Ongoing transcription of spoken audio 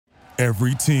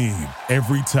Every team,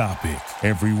 every topic,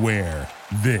 everywhere.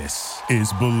 This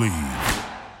is Believe.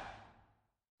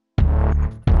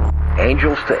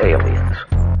 Angels to aliens.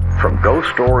 From ghost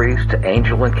stories to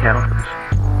angel encounters.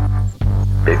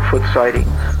 Bigfoot sightings.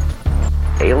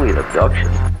 Alien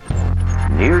abduction.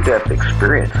 Near-death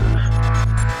experiences.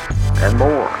 And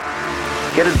more.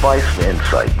 Get advice and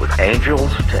insight with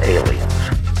Angels to Aliens.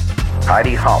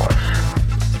 Heidi Hollis,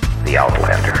 The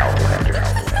Outlander.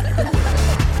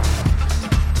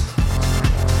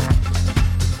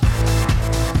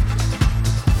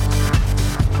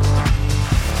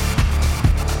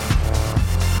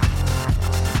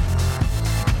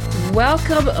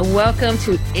 Welcome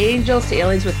to Angels to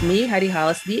Aliens with me, Heidi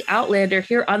Hollis, The Outlander,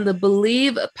 here on the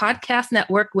Believe Podcast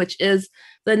Network, which is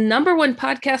the #1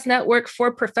 podcast network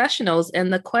for professionals.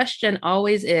 And the question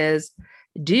always is,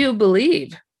 do you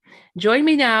believe? Join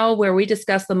me now where we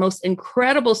discuss the most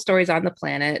incredible stories on the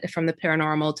planet, from the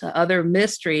paranormal to other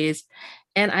mysteries.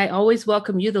 And I always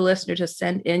welcome you, the listener, to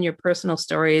send in your personal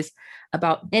stories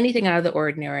about anything out of the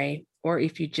ordinary, or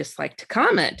if you just like to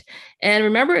comment. And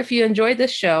remember, if you enjoyed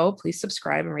this show, please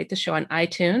subscribe and rate the show on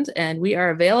iTunes. And we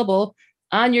are available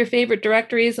on your favorite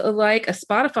directories like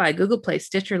Spotify, Google Play,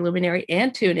 Stitcher, Luminary,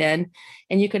 and TuneIn.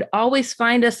 And you could always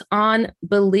find us on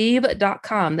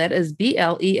Believe.com. That is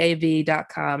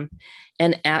BLEAV.com,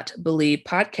 and at Believe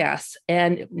Podcasts.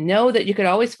 And know that you could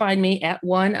always find me at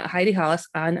one Heidi Hollis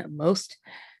on most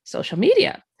social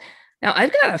media. Now,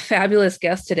 I've got a fabulous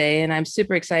guest today, and I'm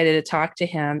super excited to talk to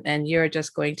him, and you're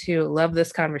just going to love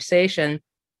this conversation.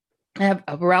 I have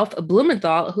Ralph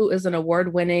Blumenthal, who is an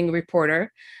award-winning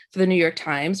reporter for the New York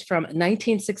Times from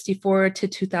 1964 to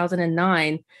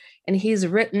 2009, and he's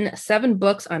written 7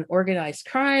 books on organized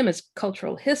crime, as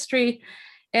cultural history,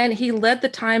 and he led the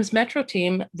Times Metro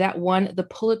team that won the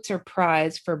Pulitzer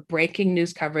Prize for breaking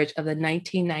news coverage of the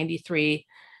 1993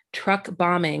 truck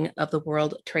bombing of the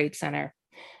World Trade Center.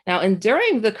 Now, and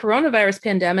during the coronavirus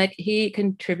pandemic, he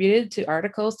contributed to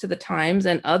articles to the Times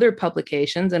and other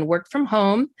publications and worked from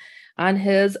home on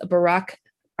his Barack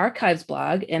Archives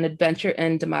blog and Adventure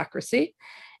in Democracy,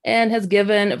 and has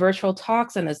given virtual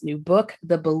talks on his new book,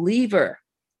 The Believer: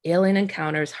 Alien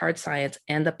Encounters, Hard Science,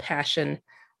 and the Passion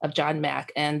of John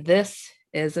Mack. And this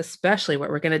is especially what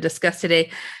we're going to discuss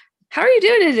today. How are you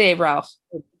doing today, Ralph?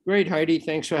 Great, Heidi.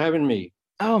 Thanks for having me.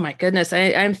 Oh my goodness.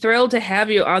 I'm thrilled to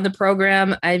have you on the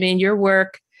program. I mean, your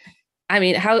work,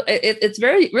 it's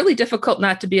really difficult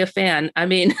not to be a fan. I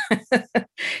mean,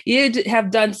 you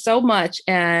have done so much,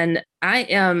 and I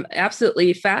am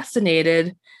absolutely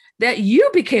fascinated that you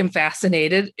became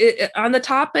fascinated on the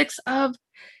topics of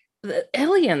the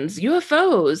aliens,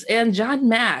 UFOs, and John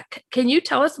Mack. Can you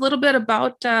tell us a little bit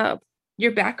about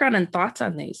your background and thoughts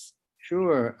on these?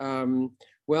 Sure.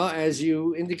 Well, as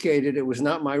you indicated, it was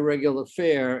not my regular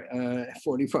fare.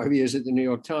 45 years at the New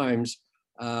York Times.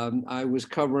 I was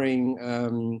covering,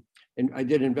 and I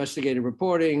did investigative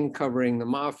reporting, covering the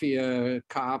mafia,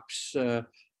 cops,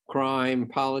 crime,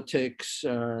 politics,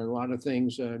 a lot of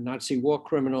things, Nazi war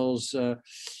criminals,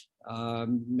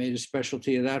 made a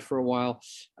specialty of that for a while,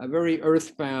 very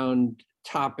earthbound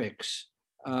topics.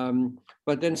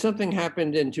 But then something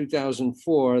happened in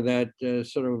 2004 that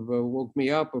sort of woke me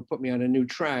up or put me on a new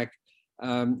track.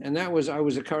 And that was, I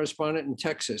was a correspondent in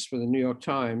Texas for the New York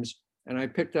Times, and I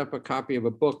picked up a copy of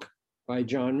a book by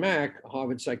John Mack, a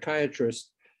Harvard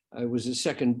psychiatrist. It was his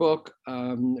second book,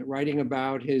 writing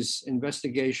about his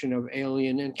investigation of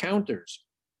alien encounters.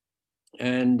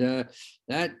 And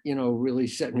that, really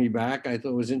set me back. I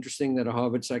thought it was interesting that a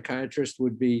Harvard psychiatrist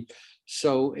would be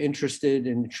so interested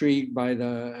and intrigued by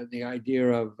the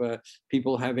idea of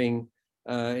people having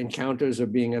encounters or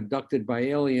being abducted by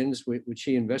aliens, which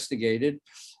he investigated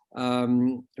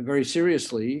very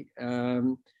seriously.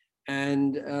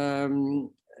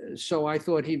 So I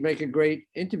thought he'd make a great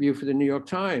interview for the New York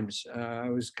Times. I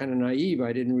was kind of naive.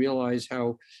 I didn't realize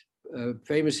how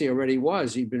famous he already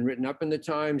was. He'd been written up in the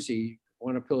Times. He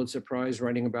won a Pulitzer Prize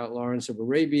writing about Lawrence of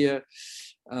Arabia.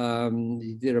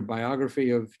 He did a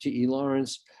biography of T.E.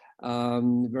 Lawrence,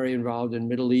 very involved in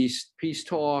Middle East peace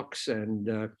talks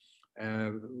and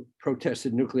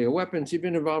protested nuclear weapons. He'd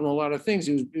been involved in a lot of things.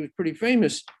 He was pretty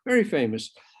famous, very famous.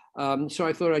 So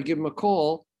I thought I'd give him a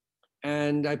call.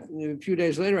 And a few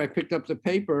days later, I picked up the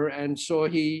paper and saw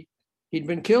he'd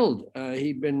been killed.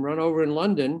 He'd been run over in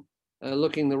London,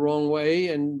 looking the wrong way,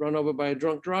 and run over by a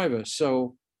drunk driver.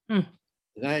 So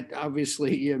that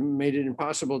obviously made it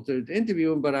impossible to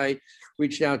interview him, but I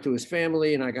reached out to his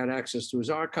family and I got access to his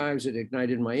archives. It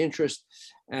ignited my interest.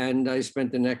 And I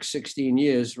spent the next 16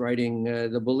 years writing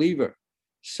The Believer.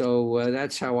 So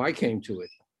that's how I came to it.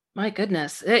 My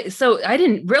goodness. So I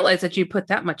didn't realize that you put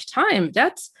that much time.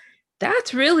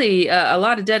 That's really a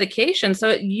lot of dedication.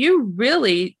 So you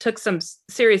really took some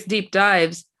serious deep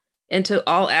dives into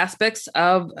all aspects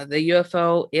of the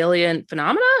UFO alien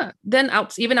phenomena, then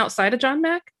even outside of John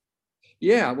Mack?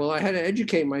 Yeah, well, I had to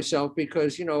educate myself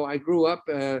because, I grew up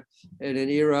in an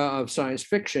era of science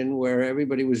fiction where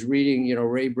everybody was reading,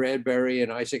 Ray Bradbury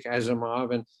and Isaac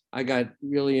Asimov. And I got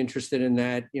really interested in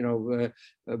that,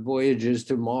 voyages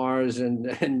to Mars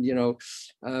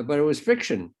but it was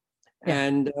fiction. Yeah.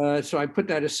 And so I put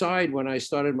that aside when I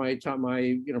started my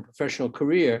professional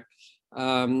career.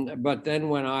 But then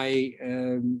when I,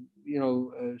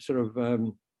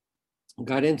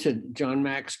 got into John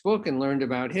Mack's book and learned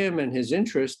about him and his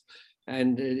interest,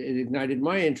 and it ignited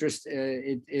my interest.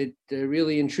 It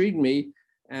really intrigued me,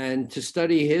 and to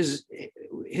study his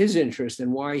interest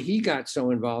and why he got so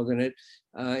involved in it.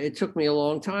 It took me a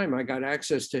long time. I got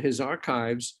access to his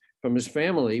archives from his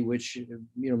family, which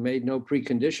made no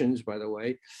preconditions, by the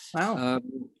way. Wow.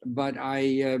 But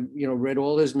I read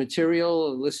all his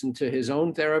material, listened to his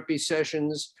own therapy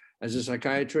sessions. As a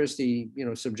psychiatrist, he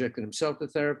subjected himself to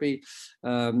therapy,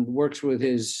 works with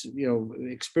his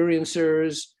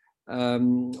experiencers,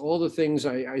 all the things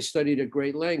I studied at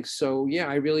great length. So yeah,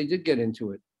 I really did get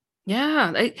into it.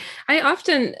 Yeah, I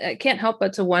often can't help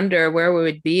but to wonder where we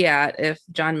would be at if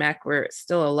John Mack were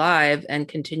still alive and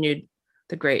continued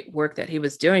the great work that he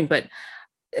was doing. But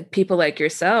people like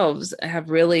yourselves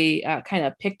have really kind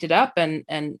of picked it up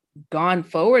and gone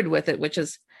forward with it, which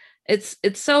is it's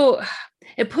so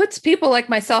it puts people like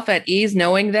myself at ease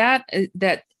knowing that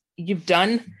you've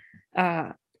done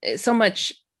so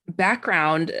much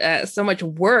background, so much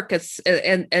work,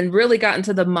 and really gotten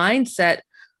to the mindset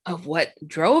of what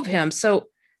drove him. So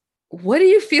what do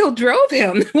you feel drove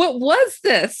him? What was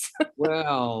this?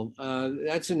 Well,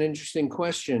 that's an interesting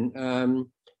question.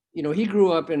 He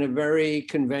grew up in a very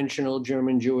conventional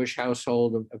German Jewish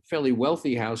household, a fairly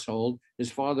wealthy household.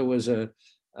 His father was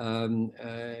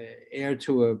heir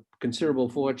to a considerable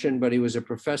fortune, but he was a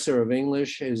professor of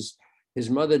English. His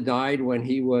mother died when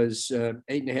he was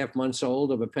 8.5 months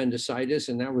old of appendicitis,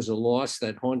 and that was a loss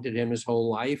that haunted him his whole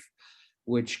life,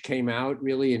 which came out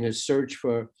really in his search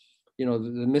for,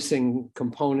 the missing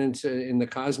components in the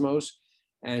cosmos.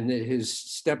 And his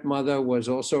stepmother was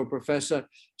also a professor.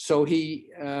 So he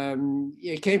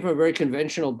came from a very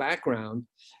conventional background.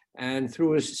 And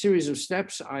through a series of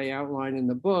steps I outline in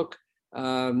the book,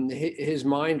 his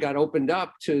mind got opened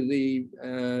up to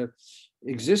the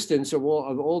existence of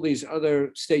all these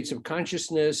other states of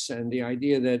consciousness, and the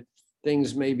idea that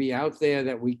things may be out there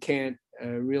that we can't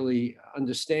really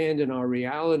understand in our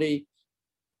reality.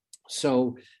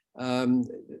 So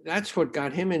that's what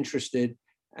got him interested.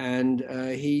 And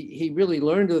he really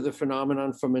learned of the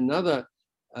phenomenon from another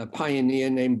pioneer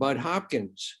named Bud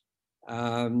Hopkins,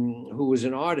 who was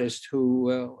an artist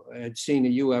who had seen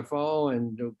a UFO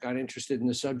and got interested in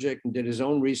the subject and did his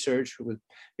own research with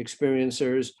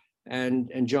experiencers. And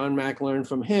John Mack learned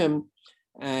from him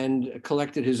and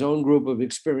collected his own group of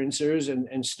experiencers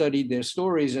and studied their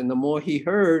stories. And the more he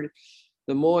heard,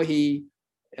 the more he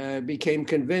became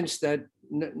convinced that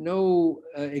no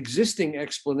existing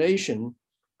explanation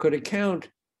could account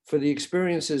for the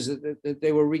experiences that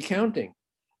they were recounting.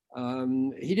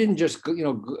 He didn't just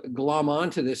glom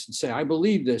onto this and say, I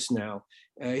believe this now.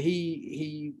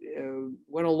 He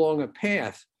went along a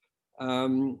path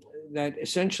that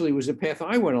essentially was the path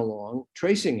I went along,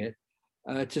 tracing it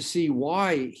to see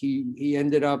why he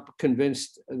ended up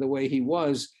convinced the way he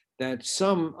was that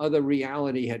some other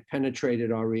reality had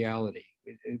penetrated our reality,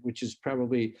 which is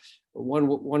probably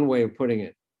one way of putting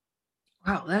it.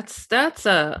 Wow,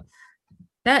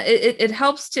 it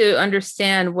helps to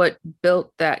understand what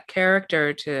built that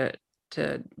character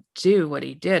to do what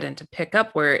he did and to pick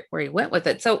up where he went with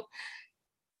it. So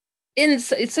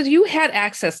you had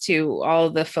access to all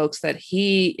the folks that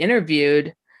he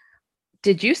interviewed.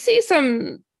 Did you see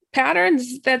some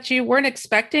patterns that you weren't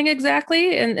expecting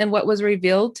exactly and what was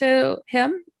revealed to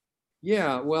him?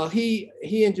 Yeah, well, he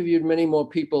interviewed many more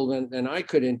people than I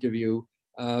could interview,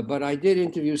 but I did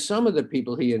interview some of the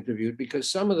people he interviewed, because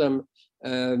some of them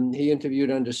he interviewed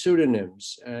under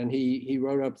pseudonyms, and he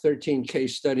wrote up 13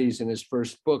 case studies in his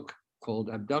first book called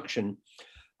Abduction.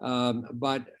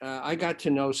 But I got to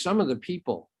know some of the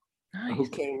people who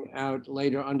came out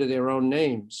later under their own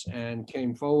names and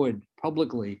came forward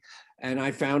publicly. And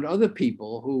I found other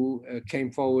people who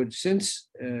came forward since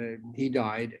he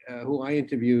died, who I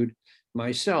interviewed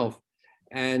myself.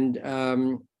 And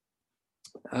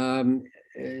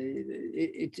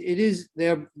it is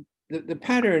there. The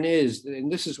pattern is, and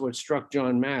this is what struck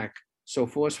John Mack so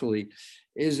forcefully,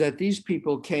 is that these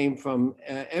people came from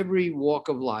every walk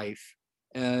of life,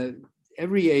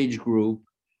 every age group,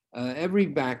 every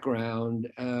background,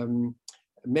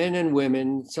 men and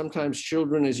women, sometimes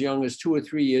children as young as 2 or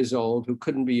 3 years old who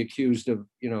couldn't be accused of,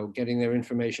 getting their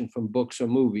information from books or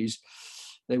movies.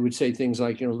 They would say things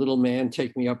like, little man,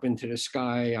 take me up into the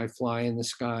sky, I fly in the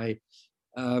sky.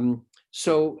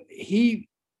 So he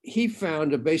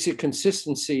found a basic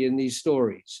consistency in these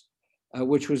stories,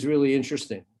 which was really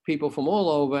interesting. People from all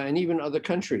over and even other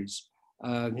countries.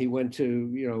 He went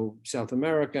to, South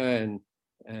America and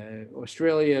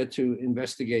Australia to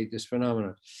investigate this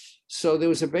phenomenon. So there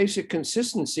was a basic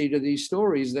consistency to these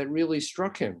stories that really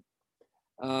struck him.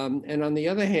 And on the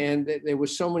other hand, there were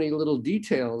so many little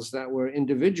details that were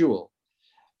individual,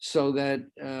 so that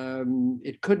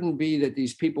it couldn't be that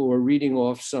these people were reading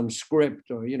off some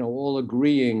script or, all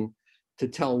agreeing to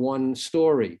tell one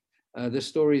story. The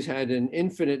stories had an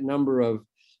infinite number of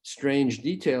strange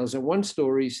details, and one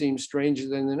story seemed stranger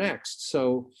than the next.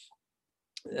 So,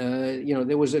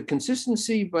 there was a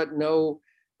consistency, but no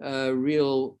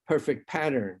real perfect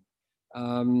pattern.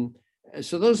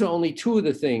 So those are only two of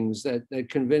the things that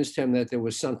convinced him that there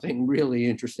was something really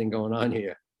interesting going on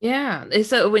here. Yeah.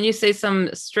 So when you say some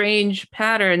strange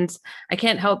patterns, I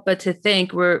can't help but to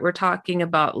think we're talking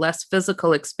about less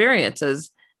physical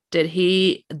experiences. Did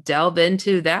he delve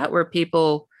into that, where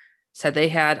people said they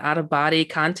had out-of-body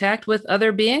contact with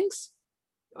other beings?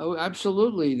 Oh,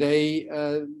 absolutely.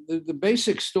 The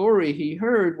basic story he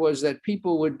heard was that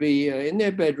people would be in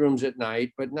their bedrooms at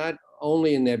night, but not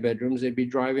only in their bedrooms. They'd be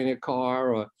driving a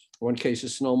car, or in one case, a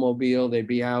snowmobile. They'd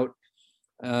be out,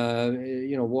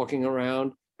 walking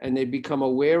around, and they'd become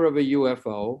aware of a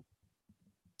UFO.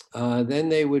 Then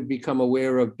they would become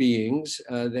aware of beings.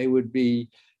 They would be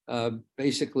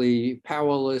basically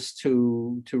powerless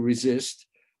to resist.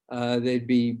 They'd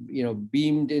be,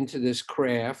 beamed into this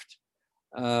craft.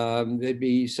 There'd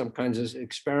be some kinds of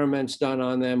experiments done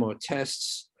on them, or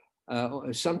tests,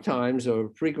 sometimes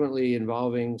or frequently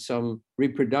involving some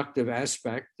reproductive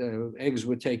aspect. Eggs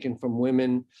were taken from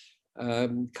women,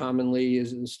 commonly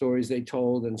is the stories they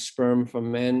told, and sperm from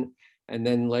men. And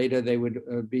then later they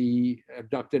would be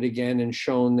abducted again and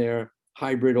shown their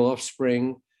hybrid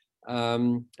offspring.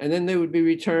 And then they would be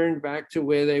returned back to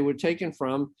where they were taken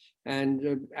from.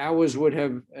 And hours would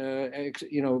have,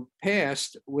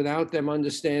 passed without them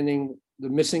understanding the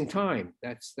missing time.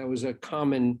 That was a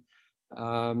common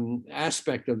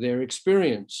aspect of their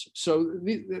experience. So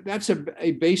that's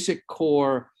a basic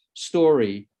core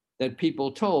story that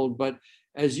people told. But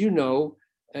as you know,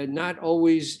 not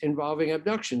always involving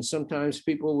abduction. Sometimes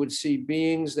people would see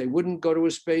beings, they wouldn't go to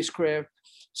a spacecraft.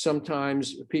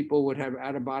 Sometimes people would have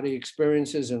out-of-body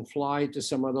experiences and fly to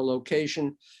some other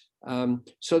location.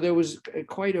 So there was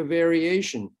quite a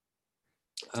variation.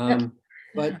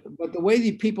 But the way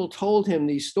the people told him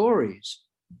these stories,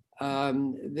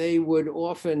 they would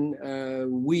often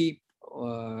weep,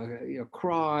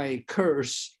 cry,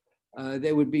 curse.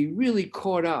 They would be really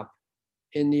caught up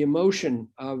in the emotion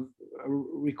of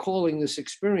recalling this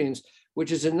experience,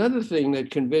 which is another thing that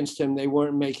convinced him they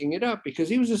weren't making it up, because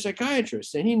he was a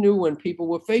psychiatrist and he knew when people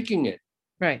were faking it.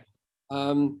 Right.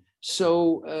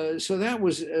 So that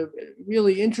was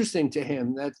really interesting to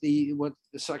him, that what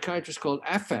the psychiatrists called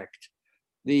affect,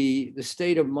 the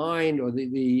state of mind, or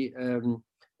the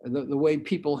way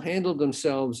people handled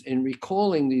themselves in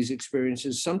recalling these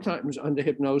experiences, sometimes under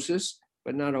hypnosis,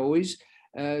 but not always,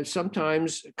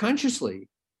 sometimes consciously.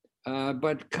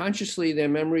 But consciously, their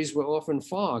memories were often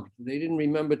fogged. They didn't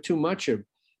remember too much of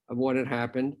what had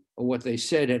happened or what they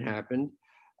said had happened.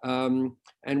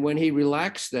 And when he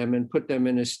relaxed them and put them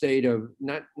in a state of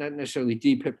not necessarily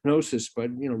deep hypnosis,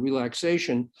 but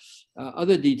relaxation,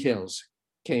 other details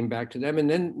came back to them, and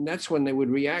then that's when they would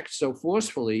react so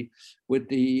forcefully with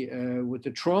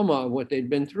the trauma of what they'd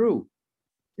been through.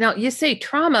 Now, you say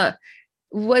trauma.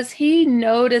 Was he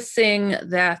noticing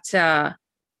that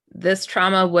this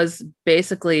trauma was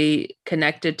basically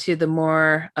connected to the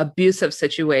more abusive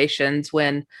situations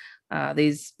when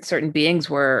these certain beings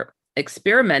were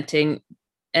experimenting?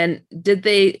 And did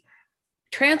they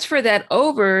transfer that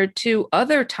over to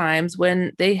other times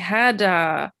when they had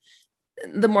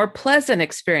the more pleasant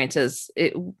experiences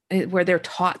where they're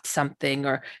taught something,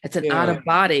 or it's an out of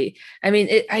body? I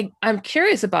mean, I'm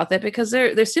curious about that, because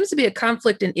there seems to be a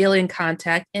conflict in alien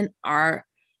contact and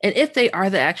if they are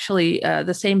actually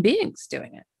the same beings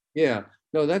doing it. Yeah,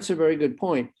 no, that's a very good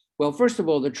point. Well, first of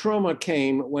all, the trauma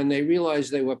came when they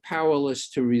realized they were powerless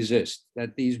to resist,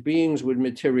 that these beings would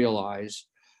materialize.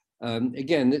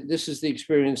 Again, this is the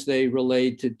experience they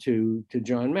relayed to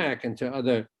John Mack and to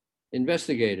other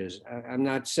investigators. I'm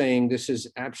not saying this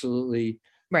is absolutely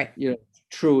Right.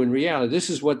 true in reality. This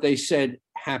is what they said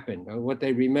happened, or what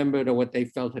they remembered, or what they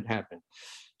felt had happened.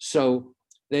 So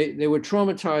they were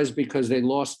traumatized because they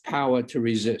lost power to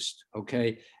resist,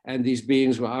 okay? And these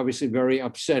beings were obviously very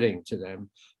upsetting to them.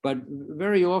 But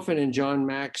very often in John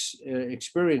Mack's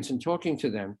experience in talking to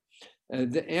them,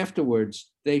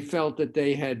 afterwards, they felt that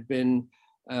they had been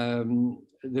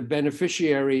the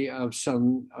beneficiary of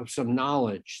some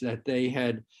knowledge, that they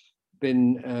had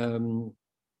been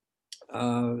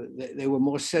they were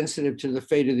more sensitive to the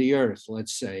fate of the earth,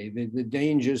 let's say, the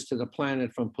dangers to the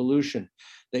planet from pollution.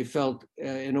 They felt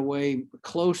in a way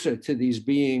closer to these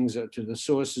beings, to the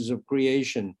sources of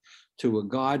creation, to a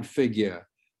God figure,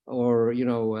 or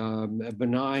a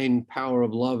benign power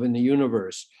of love in the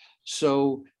universe.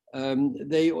 So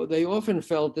they often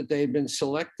felt that they had been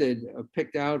selected,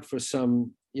 picked out for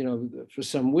some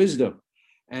wisdom,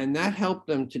 and that helped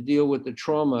them to deal with the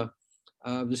trauma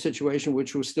of the situation,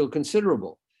 which was still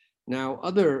considerable. Now,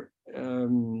 other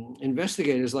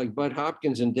investigators like Bud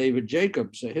Hopkins and David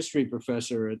Jacobs, a history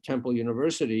professor at Temple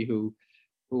University, who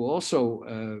also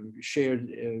shared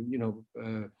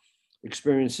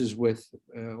experiences with,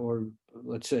 or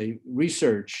let's say,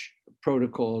 research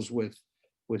protocols with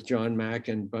John Mack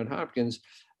and Bud Hopkins,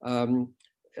 were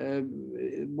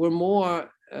more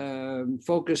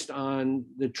focused on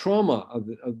the trauma of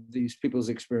these people's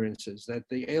experiences, that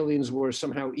the aliens were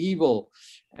somehow evil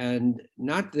and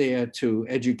not there to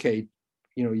educate,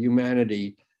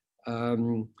 humanity.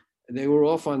 They were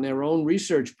off on their own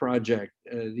research project,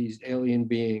 these alien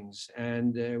beings,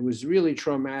 and it was really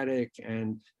traumatic,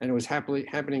 and it was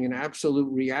happening in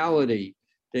absolute reality.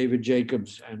 David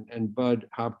Jacobs and Bud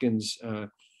Hopkins,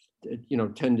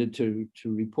 tended to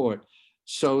report.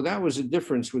 So that was a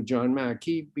difference with John Mack.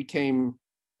 He became,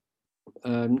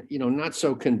 not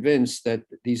so convinced that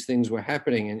these things were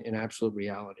happening in absolute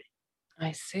reality.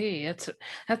 I see.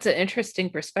 That's an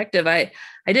interesting perspective. I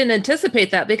didn't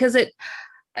anticipate that, because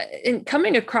in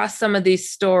coming across some of these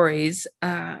stories,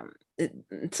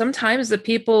 sometimes the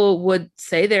people would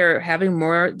say they're having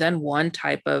more than one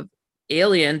type of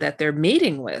alien that they're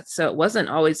meeting with. So it wasn't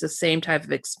always the same type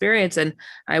of experience. And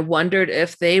I wondered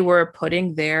if they were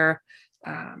putting their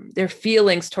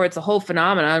feelings towards the whole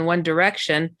phenomenon in one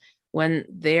direction, when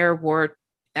there were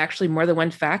actually more than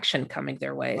one faction coming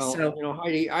their way. Well, So,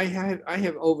 Heidi, I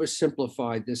have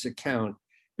oversimplified this account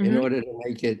in order to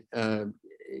make it,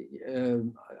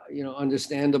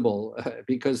 understandable,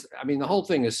 because the whole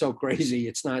thing is so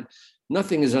crazy.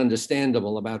 Nothing is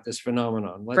understandable about this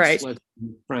phenomenon. Let's be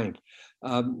frank.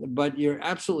 But you're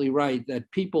absolutely right that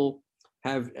people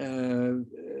have,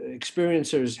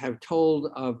 experiencers have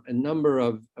told of a number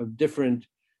of different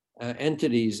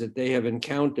entities that they have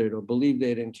encountered or believe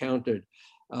they'd encountered.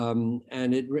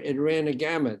 And it ran a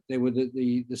gamut. They were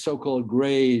the so-called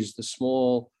grays, the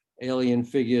small alien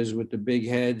figures with the big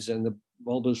heads and the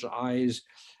bulbous eyes,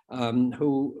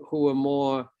 who were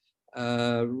more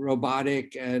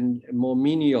robotic and more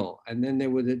menial. And then there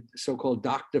were the so-called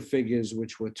doctor figures,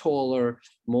 which were taller,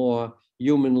 more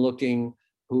human-looking,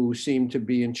 who seemed to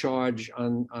be in charge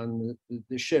on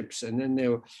the ships. And then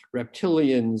there were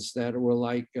reptilians that were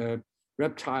like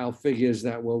reptile figures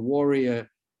that were warrior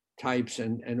types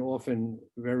and often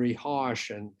very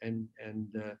harsh and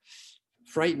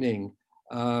frightening.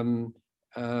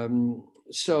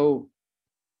 So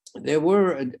there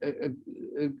were a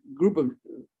group of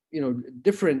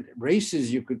different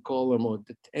races, you could call them, or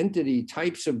entity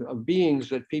types of beings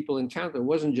that people encounter. It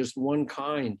wasn't just one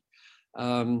kind,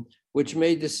 which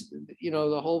made this,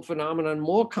 the whole phenomenon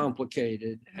more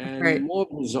complicated and more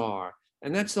bizarre.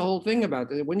 And that's the whole thing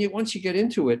about it. Once you get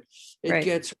into it, it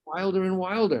gets wilder and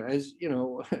wilder. As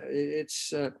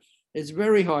it's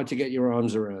very hard to get your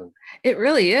arms around. it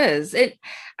really is.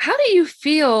 How do you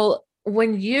feel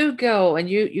when you go and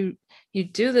you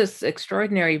do this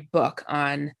extraordinary book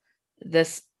on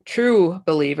this true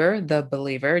believer, the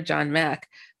believer, John Mack?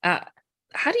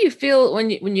 How do you feel when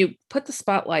you put the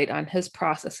spotlight on his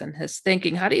process and his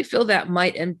thinking? How do you feel that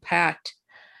might impact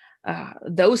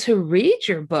those who read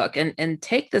your book and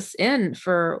take this in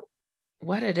for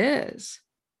what it is?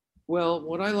 Well,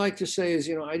 what I like to say is,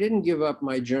 I didn't give up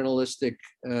my journalistic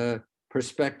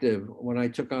perspective when I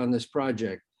took on this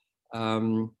project.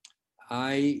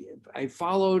 I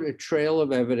followed a trail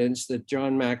of evidence that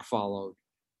John Mack followed.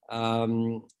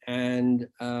 And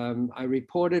I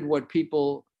reported what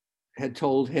people had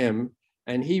told him,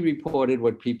 and he reported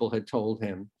what people had told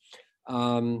him.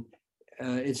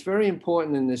 It's very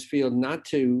important in this field not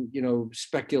to,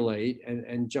 speculate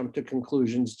and jump to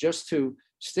conclusions, just to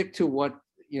stick to what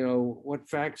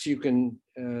facts you can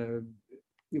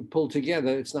you pull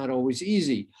together. It's not always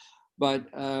easy, but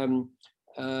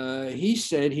he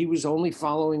said he was only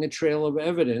following a trail of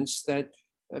evidence that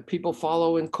people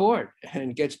follow in court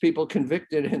and gets people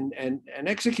convicted and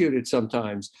executed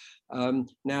sometimes.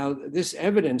 Now, this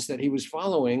evidence that he was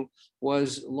following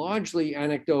was largely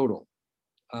anecdotal.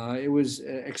 It was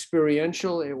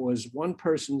experiential. It was one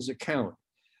person's account,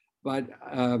 but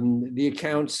the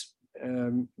accounts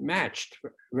matched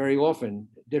very often.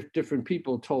 Different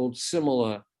people told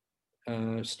similar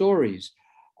stories.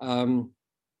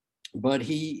 But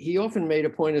he often made a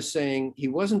point of saying he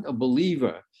wasn't a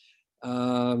believer.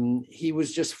 He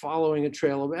was just following a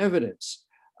trail of evidence.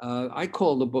 I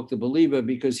call the book The Believer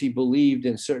because he believed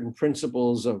in certain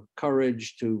principles of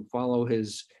courage to follow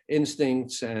his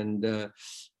instincts, and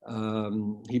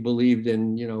he believed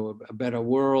in, a better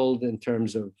world in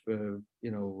terms of,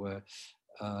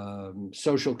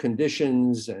 social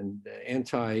conditions and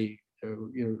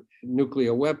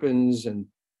nuclear weapons and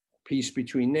peace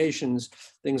between nations,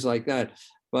 things like that.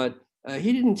 But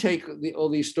he didn't take all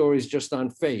these stories just on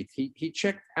faith. He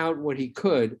checked out what he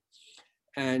could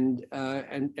and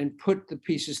put the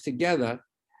pieces together,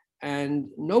 and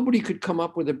nobody could come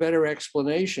up with a better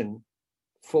explanation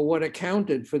for what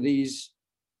accounted for these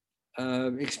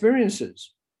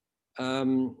experiences.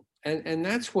 And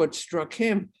that's what struck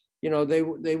him.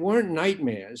 They weren't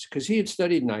nightmares, because he had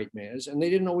studied nightmares, and they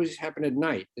didn't always happen at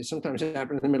night. They sometimes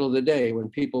happened in the middle of the day when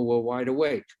people were wide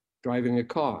awake, driving a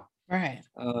car. Right.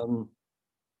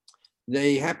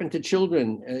 They happened to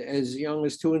children as young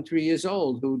as 2 and 3 years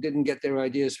old who didn't get their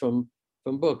ideas from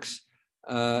books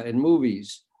and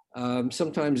movies.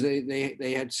 Sometimes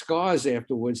they had scars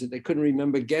afterwards that they couldn't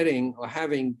remember getting or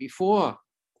having before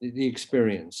the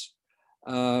experience.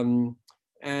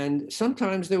 And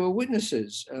sometimes there were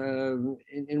witnesses.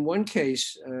 In one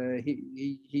case,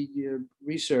 he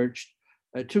researched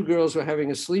 2 girls were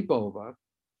having a sleepover,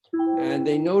 and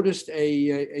they noticed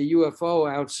a UFO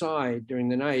outside during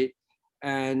the night.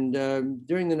 And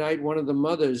during the night, one of the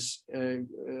mothers,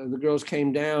 the girls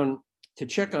came down to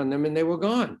check on them, and they were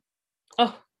gone.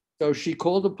 Oh. So she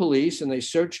called the police, and they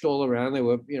searched all around. They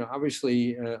were,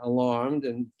 obviously alarmed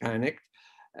and panicked.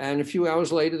 And a few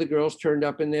hours later, the girls turned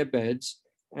up in their beds.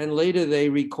 And later they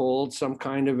recalled some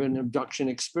kind of an abduction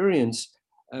experience.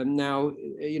 Now,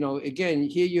 again,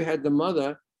 here you had the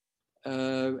mother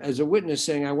as a witness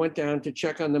saying, I went down to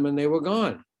check on them and they were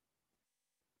gone.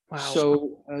 Wow.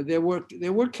 So there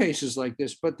were cases like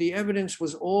this, but the evidence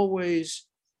was always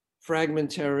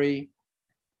fragmentary.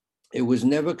 It was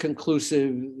never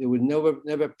conclusive. There were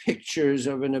never pictures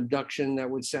of an abduction that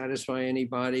would satisfy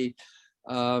anybody.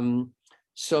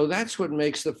 So that's what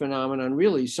makes the phenomenon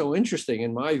really so interesting,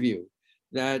 in my view,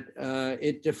 that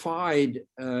it defied,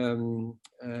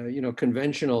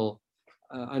 conventional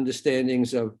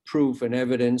understandings of proof and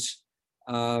evidence.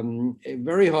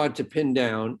 Very hard to pin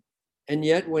down, and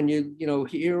yet when you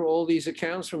hear all these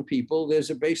accounts from people, there's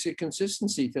a basic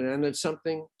consistency to them that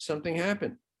something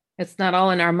happened. It's not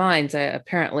all in our minds,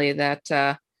 apparently. That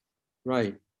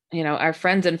right. Our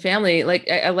friends and family. Like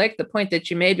I like the point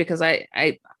that you made, because I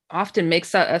often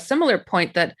makes a similar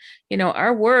point that,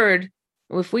 our word,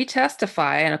 if we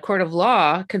testify in a court of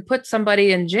law, can put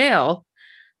somebody in jail.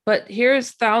 But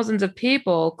here's thousands of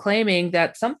people claiming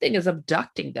that something is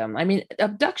abducting them. I mean,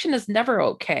 abduction is never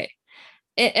okay.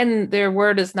 And their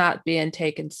word is not being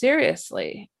taken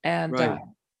seriously. And right.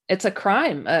 It's a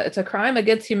crime. It's a crime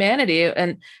against humanity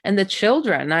and the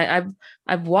children.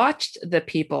 I've watched the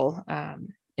people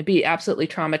be absolutely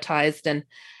traumatized, and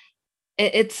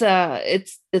it's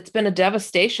been a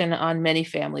devastation on many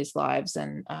families' lives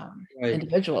and right.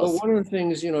 individuals. Well, one of the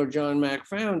things John Mack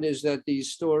found is that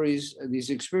these stories, these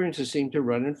experiences, seem to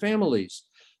run in families.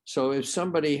 So if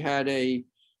somebody had an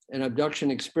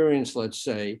abduction experience, let's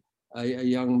say a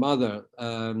young mother,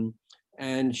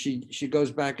 and she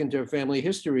goes back into her family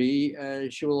history,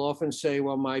 she will often say,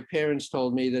 well, my parents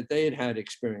told me that they had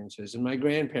experiences, and my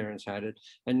grandparents had it,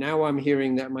 and now I'm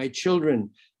hearing that my children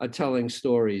are telling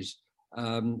stories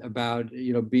about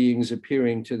beings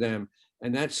appearing to them.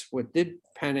 And that's what did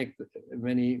panic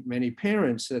many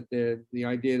parents, that the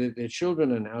idea that their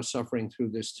children are now suffering through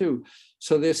this too.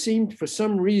 So there seemed, for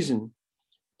some reason,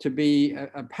 to be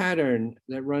a pattern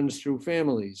that runs through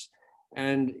families.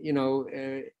 And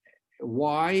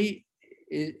why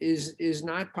is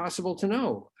not possible to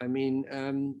know. I mean,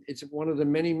 it's one of the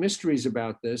many mysteries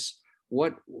about this.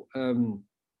 What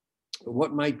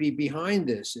might be behind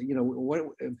this?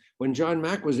 When John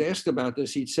Mack was asked about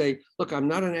this, he'd say, look, I'm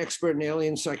not an expert in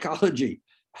alien psychology.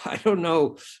 I don't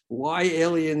know why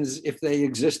aliens, if they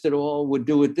exist at all, would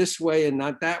do it this way and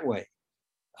not that way.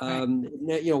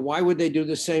 Why would they do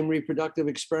the same reproductive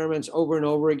experiments over and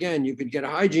over again? You could get a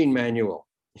hygiene manual.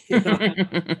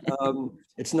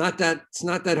 It's not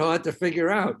that hard to figure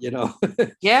out,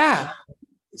 Yeah.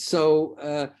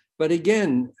 So, but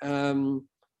again,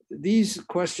 these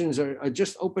questions are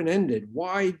just open-ended.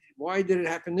 Why did it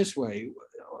happen this way?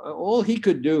 All he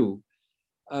could do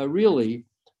really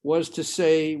was to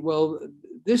say, well,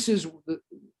 these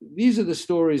are the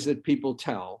stories that people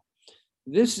tell.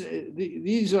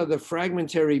 These are the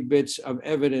fragmentary bits of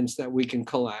evidence that we can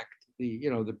collect.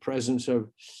 The presence of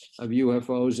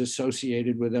UFOs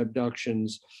associated with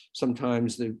abductions.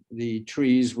 Sometimes the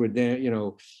trees were there,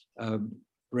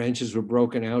 branches were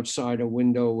broken outside a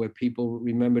window where people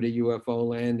remembered a UFO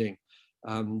landing.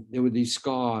 There were these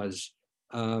scars,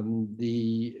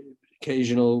 the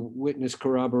occasional witness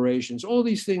corroborations, all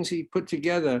these things he put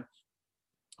together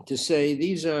to say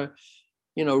these are,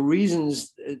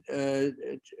 reasons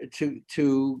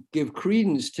to give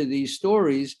credence to these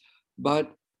stories,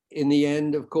 but in the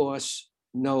end, of course,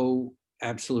 no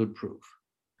absolute proof.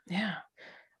 Yeah.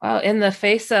 Well, in the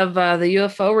face of the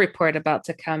UFO report about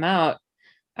to come out,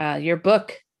 your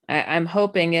book, I'm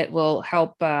hoping it will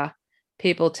help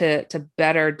people to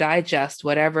better digest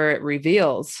whatever it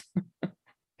reveals.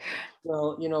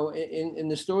 Well, in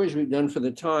the stories we've done for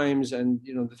the Times and,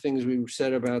 the things we've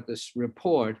said about this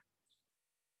report,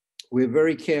 we're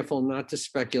very careful not to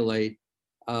speculate.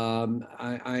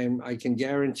 I can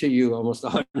guarantee you almost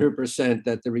 100%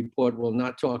 that the report will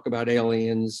not talk about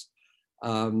aliens.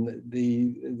 The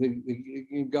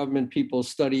government people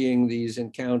studying these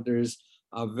encounters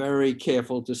are very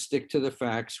careful to stick to the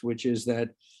facts, which is that,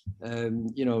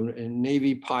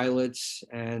 Navy pilots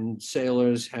and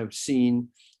sailors have seen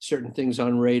certain things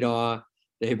on radar.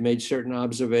 They have made certain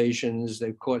observations.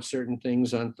 They've caught certain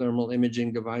things on thermal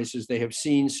imaging devices. They have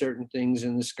seen certain things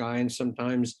in the sky and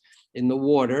sometimes in the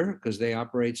water, because they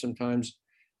operate sometimes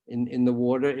in the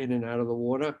water, in and out of the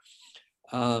water.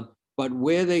 But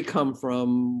where they come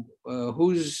from,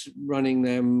 who's running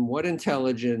them, what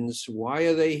intelligence, why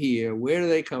are they here, where do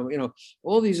they come?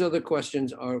 All these other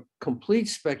questions are complete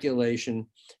speculation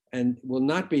and will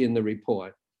not be in the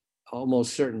report,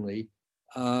 almost certainly.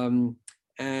 That's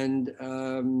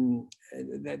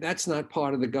not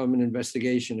part of the government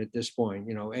investigation at this point,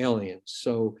 aliens.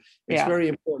 So it's very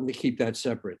important to keep that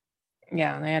separate.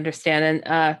 Yeah, I understand.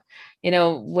 And,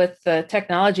 with the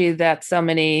technology that so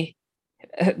many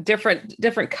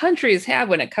different countries have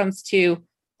when it comes to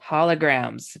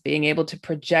holograms, being able to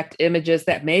project images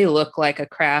that may look like a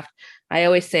craft, I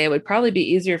always say it would probably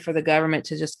be easier for the government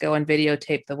to just go and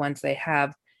videotape the ones they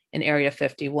have in Area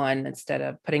 51 instead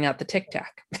of putting out the Tic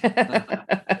Tac.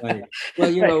 Right.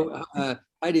 Well,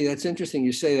 Heidi, that's interesting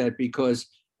you say that, because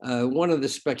one of the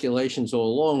speculations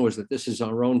all along was that this is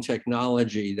our own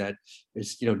technology that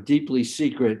is, deeply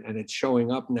secret and it's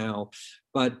showing up now.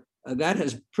 But that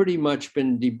has pretty much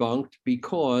been debunked,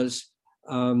 because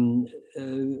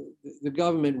the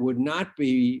government would not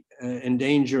be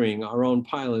endangering our own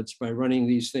pilots by running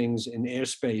these things in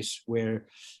airspace where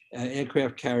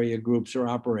aircraft carrier groups are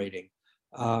operating.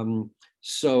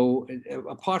 So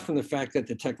apart from the fact that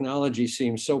the technology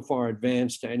seems so far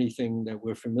advanced to anything that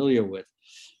we're familiar with,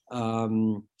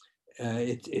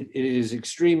 it is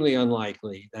extremely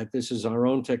unlikely that this is our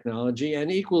own technology,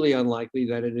 and equally unlikely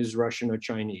that it is Russian or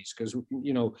Chinese, because,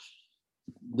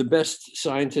 the best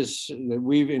scientists that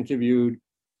we've interviewed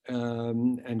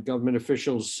and government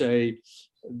officials say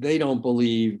they don't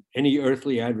believe any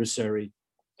earthly adversary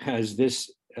has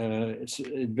this it's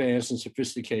advanced and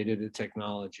sophisticated a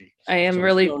technology. I am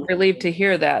relieved to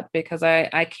hear that, because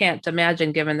I can't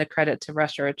imagine giving the credit to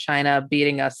Russia or China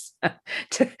beating us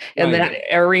in that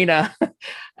arena.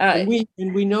 And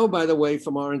we know, by the way,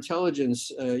 from our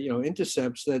intelligence,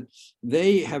 intercepts, that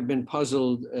they have been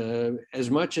puzzled as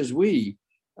much as we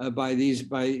by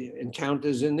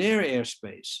encounters in their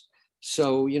airspace.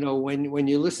 So, when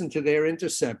you listen to their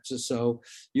intercepts or so,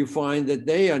 you find that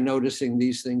they are noticing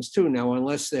these things too. Now,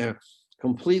 unless they're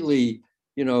completely,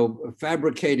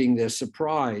 fabricating their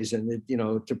surprise and,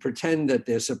 to pretend that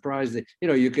they're surprised, that,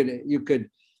 you could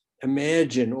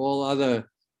imagine all other,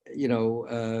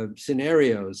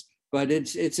 scenarios, but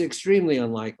it's extremely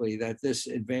unlikely that this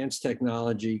advanced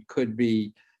technology could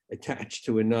be attached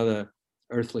to another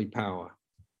earthly power.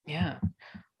 Yeah.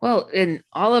 Well, in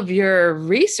all of your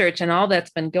research and all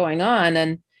that's been going on,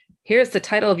 and here's the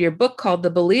title of your book called The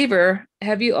Believer,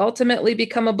 have you ultimately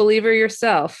become a believer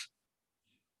yourself?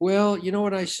 Well, you know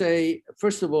what I say?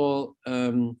 First of all,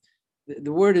 the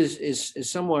word is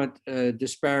somewhat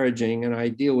disparaging, and I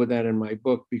deal with that in my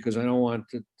book, because I don't want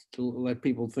to let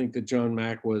people think that John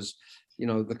Mack was,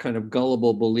 the kind of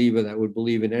gullible believer that would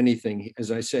believe in anything.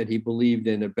 As I said, he believed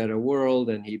in a better world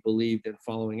and he believed in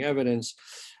following evidence.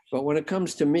 But when it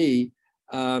comes to me,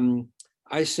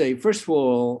 I say, first of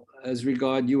all, as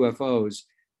regard UFOs,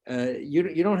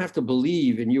 you don't have to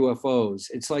believe in UFOs.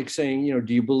 It's like saying,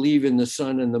 do you believe in the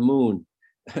sun and the moon?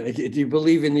 Do you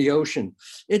believe in the ocean?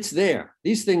 It's there.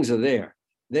 These things are there.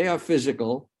 They are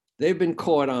physical. They've been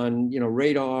caught on,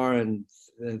 radar and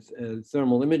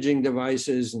thermal imaging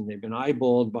devices, and they've been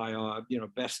eyeballed by our,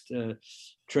 best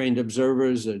trained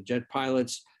observers, jet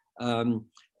pilots,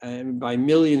 and by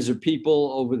millions of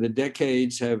people over the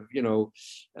decades have,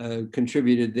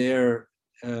 contributed their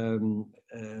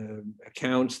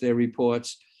accounts, their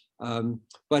reports.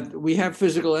 But we have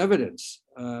physical evidence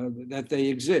that they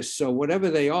exist. So whatever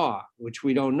they are, which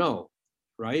we don't know,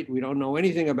 right? We don't know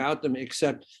anything about them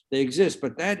except they exist.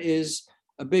 But that is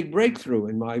a big breakthrough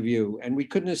in my view. And we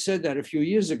couldn't have said that a few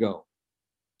years ago.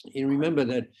 You remember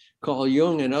that Carl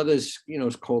Jung and others,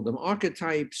 called them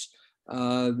archetypes,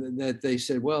 that they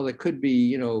said, well, it could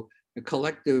be, a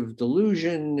collective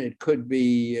delusion. It could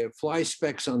be fly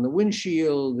specks on the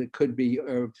windshield. It could be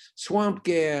swamp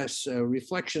gas,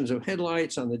 reflections of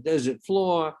headlights on the desert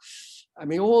floor. I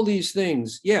mean, all these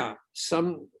things. Yeah,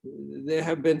 there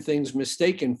have been things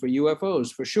mistaken for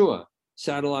UFOs, for sure.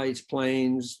 Satellites,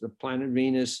 planes, the planet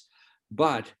Venus,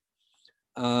 but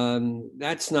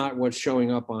that's not what's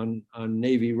showing up on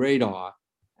Navy radar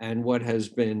and what has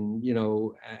been,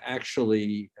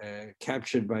 actually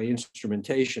captured by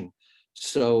instrumentation.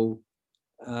 So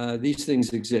these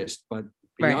things exist, but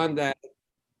beyond that,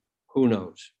 who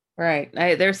knows? Right.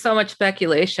 There's so much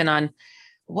speculation on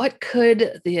what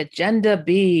could the agenda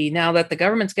be now that the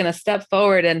government's going to step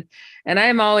forward. And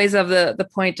I'm always of the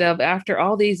point of, after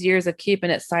all these years of keeping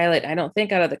it silent, I don't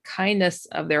think out of the kindness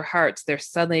of their hearts, they're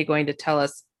suddenly going to tell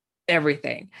us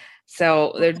everything.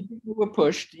 So they were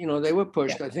pushed, they were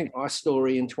pushed. Yeah. I think our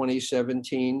story in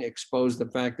 2017 exposed the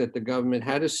fact that the government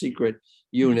had a secret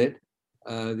unit,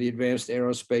 the Advanced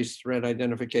Aerospace Threat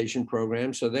Identification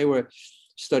Program. So they were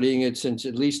studying it since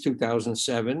at least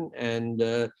 2007. And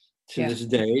to this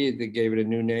day, they gave it a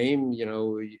new name,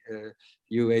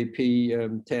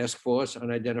 UAP Task Force,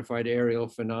 Unidentified Aerial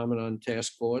Phenomenon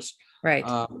Task Force. Right.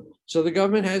 So the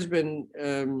government has been,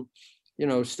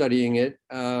 studying it.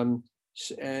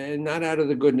 And not out of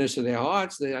the goodness of their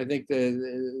hearts. I think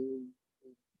the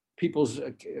people's,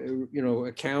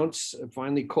 accounts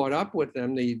finally caught up with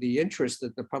them. The interest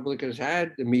that the public has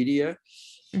had, the media,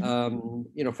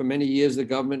 for many years, the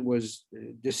government was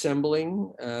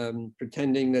dissembling,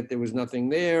 pretending that there was nothing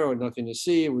there or nothing to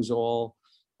see. It was all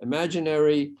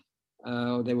imaginary.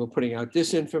 They were putting out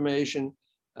disinformation.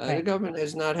 The government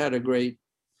has not had a great,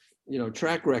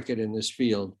 track record in this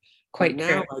field. Quite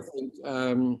now, I think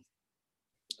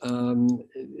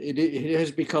it has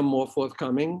become more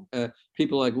forthcoming.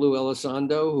 People like Lou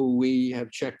Elizondo, who we have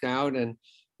checked out, and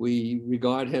we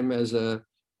regard him as a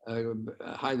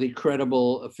highly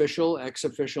credible official,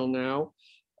 ex-official now,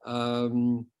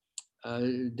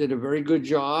 did a very good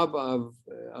job of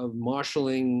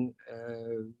marshaling,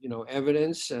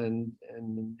 evidence and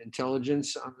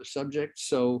intelligence on the subject.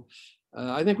 So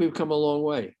I think we've come a long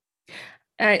way.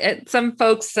 Some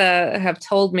folks have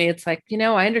told me, it's like,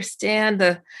 I understand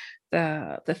the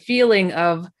feeling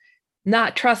of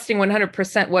not trusting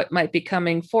 100% what might be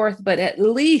coming forth, but at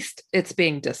least it's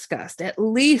being discussed. At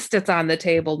least it's on the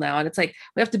table now. And it's like,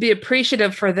 we have to be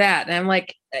appreciative for that. And I'm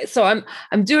like, so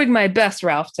I'm doing my best,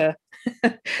 Ralph, to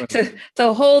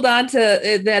hold on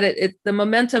to that. The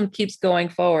momentum keeps going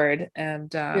forward.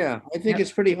 And I think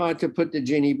it's pretty hard to put the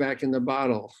genie back in the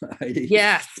bottle.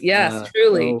 Yes,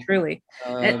 truly.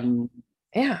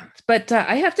 But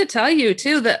I have to tell you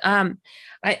too, that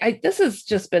this has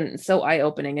just been so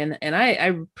eye-opening, and I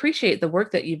appreciate the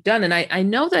work that you've done. And I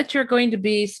know that you're going to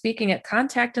be speaking at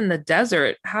Contact in the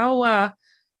Desert. How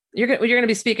you're going to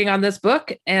be speaking on this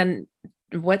book, and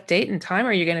what date and time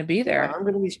are you going to be there? I'm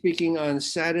going to be speaking on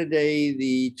Saturday,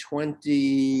 the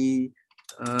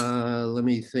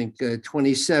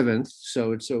 27th.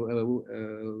 So it's a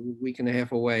week and a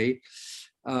half away.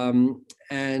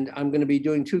 And I'm going to be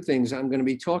doing two things. I'm going to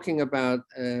be talking about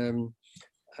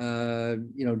John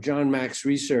Mack's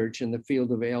research in the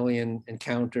field of alien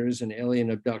encounters and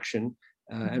alien abduction,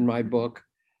 and my book.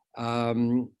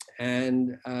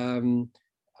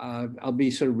 I'll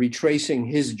be sort of retracing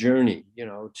his journey,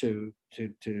 to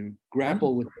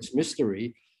grapple with this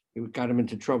mystery. It got him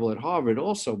into trouble at Harvard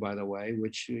also, by the way,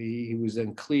 which he was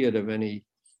then cleared of any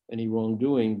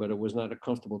wrongdoing, but it was not a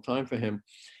comfortable time for him.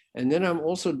 And then I'm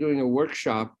also doing a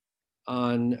workshop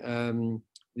on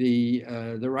the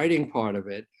writing part of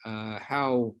it,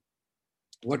 how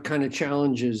what kind of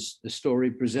challenges the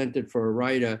story presented for a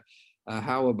writer,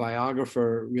 how a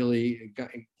biographer really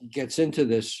gets into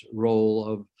this role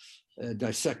of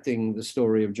dissecting the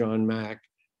story of John Mack,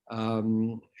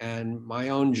 and my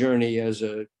own journey as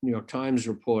a New York Times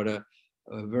reporter,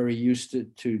 very used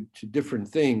to different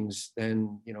things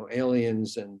than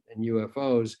aliens and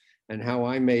UFOs, and how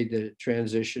I made the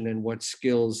transition and what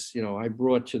skills I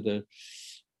brought to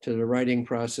the writing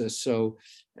process. So,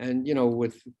 and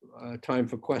with time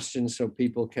for questions, so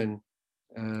people can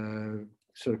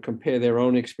sort of compare their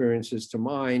own experiences to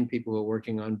mine, people who are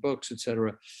working on books,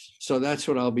 etc. So that's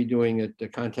what I'll be doing at the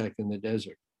Contact in the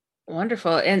Desert.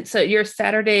 Wonderful. And so you're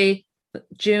Saturday,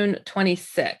 June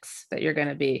 26th that you're going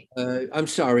to be. I'm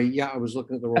sorry. Yeah, I was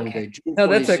looking at the wrong day. June no,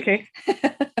 that's okay.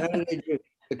 Saturday,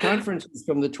 the conference is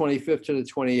from the 25th to the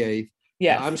 28th.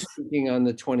 Yeah, I'm speaking on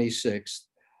the 26th.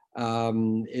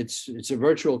 It's a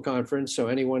virtual conference, so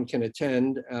anyone can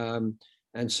attend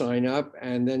and sign up.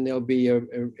 And then there'll be a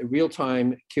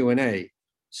real-time Q&A,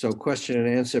 so question and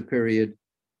answer period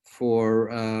for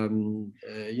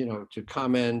to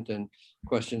comment and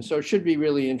questions. So it should be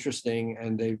really interesting.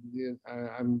 And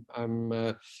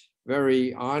I'm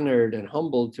very honored and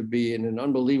humbled to be in an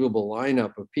unbelievable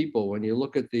lineup of people. When you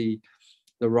look at the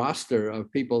roster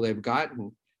of people they've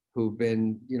gotten who've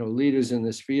been leaders in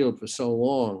this field for so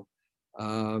long,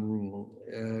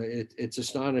 it's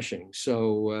astonishing.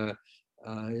 So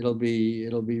it'll be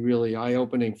really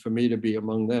eye-opening for me to be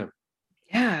among them.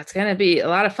 Yeah, it's going to be a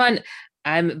lot of fun.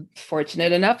 I'm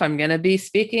fortunate enough, I'm going to be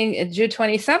speaking in June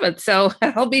 27th, so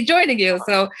I'll be joining you.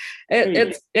 So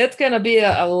it's going to be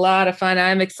a lot of fun.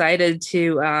 I'm excited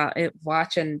to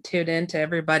watch and tune in to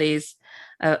everybody's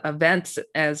events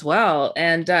as well.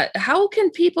 And how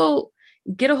can people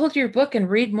get a hold of your book and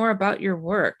read more about your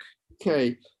work?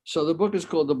 Okay, so the book is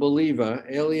called The Believer: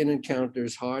 Alien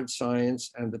Encounters, Hard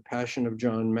Science, and the Passion of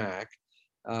John Mack,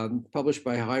 published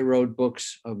by High Road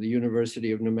Books of the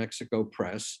University of New Mexico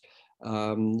Press.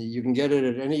 You can get it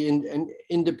at any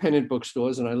independent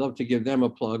bookstores, and I love to give them a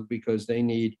plug because they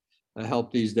need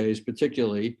help these days,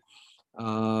 particularly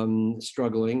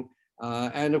struggling.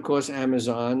 And of course,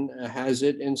 Amazon has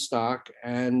it in stock,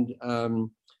 and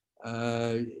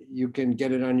you can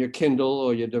get it on your Kindle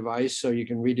or your device, so you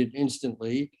can read it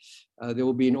instantly. There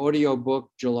will be an audio book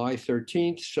July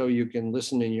 13th, so you can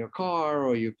listen in your car,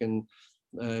 or you can,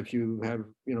 if you have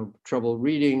trouble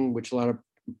reading, which a lot of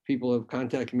people have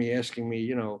contacted me asking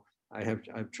me, I have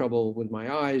trouble with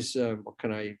my eyes. What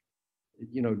can I,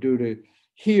 do to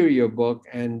hear your book?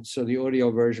 And so the audio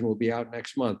version will be out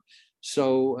next month.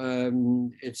 So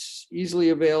it's easily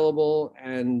available.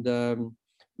 And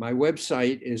my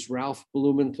website is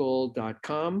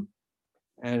ralphblumenthal.com.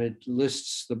 And it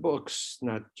lists the books,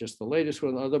 not just the latest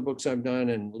one, other books I've done,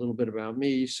 and a little bit about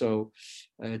me. So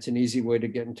it's an easy way to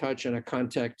get in touch, and a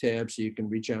contact tab so you can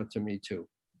reach out to me too.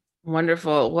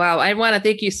 Wonderful. Wow. I want to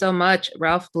thank you so much,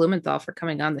 Ralph Blumenthal, for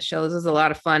coming on the show. This is a lot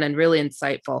of fun and really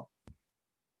insightful.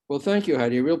 Well, thank you,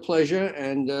 Heidi. Real pleasure.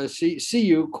 And see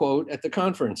you, quote, at the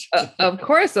conference. Of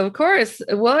course.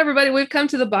 Well, everybody, we've come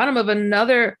to the bottom of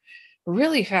another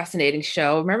really fascinating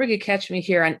show. Remember, you can catch me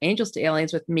here on Angels to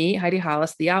Aliens with me, Heidi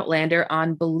Hollis, the Outlander,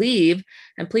 on Believe.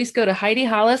 And please go to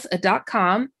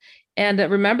HeidiHollis.com. And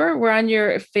remember, we're on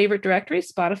your favorite directory: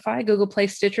 Spotify, Google Play,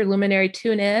 Stitcher, Luminary,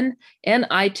 TuneIn, and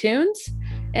iTunes.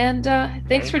 And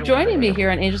thanks for joining me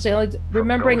here on Angels to Aliens.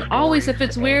 Remembering always, if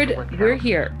it's weird, we're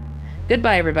here.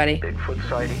 Goodbye, everybody. Bigfoot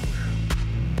sightings,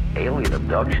 alien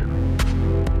abduction,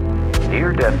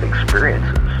 near-death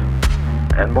experiences,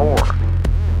 and more.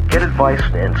 Get advice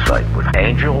and insight with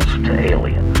Angels to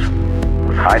Aliens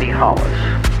with Heidi Hollis,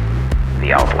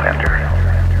 the Outlander.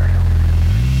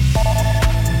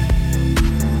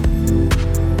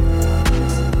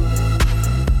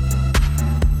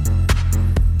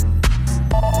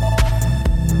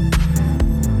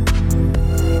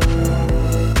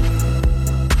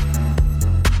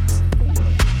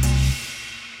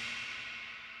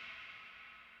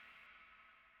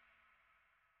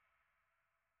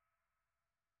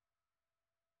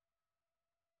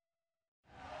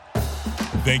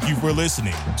 Thank you for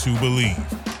listening to Believe.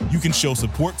 You can show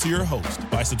support to your host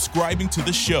by subscribing to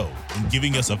the show and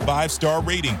giving us a 5-star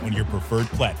rating on your preferred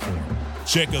platform.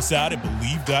 Check us out at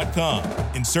Believe.com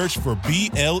and search for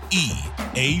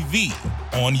BLEAV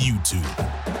on YouTube.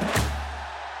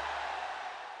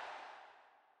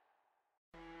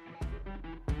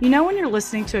 You know when you're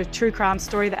listening to a true crime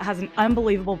story that has an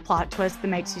unbelievable plot twist that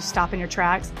makes you stop in your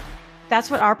tracks? That's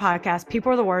what our podcast,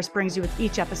 People Are the Worst, brings you with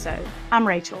each episode. I'm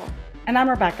Rachel. And I'm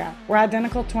Rebecca. We're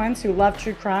identical twins who love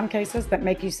true crime cases that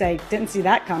make you say, didn't see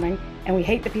that coming, and we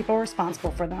hate the people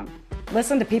responsible for them.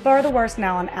 Listen to People Are the Worst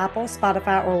now on Apple,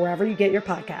 Spotify, or wherever you get your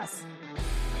podcasts.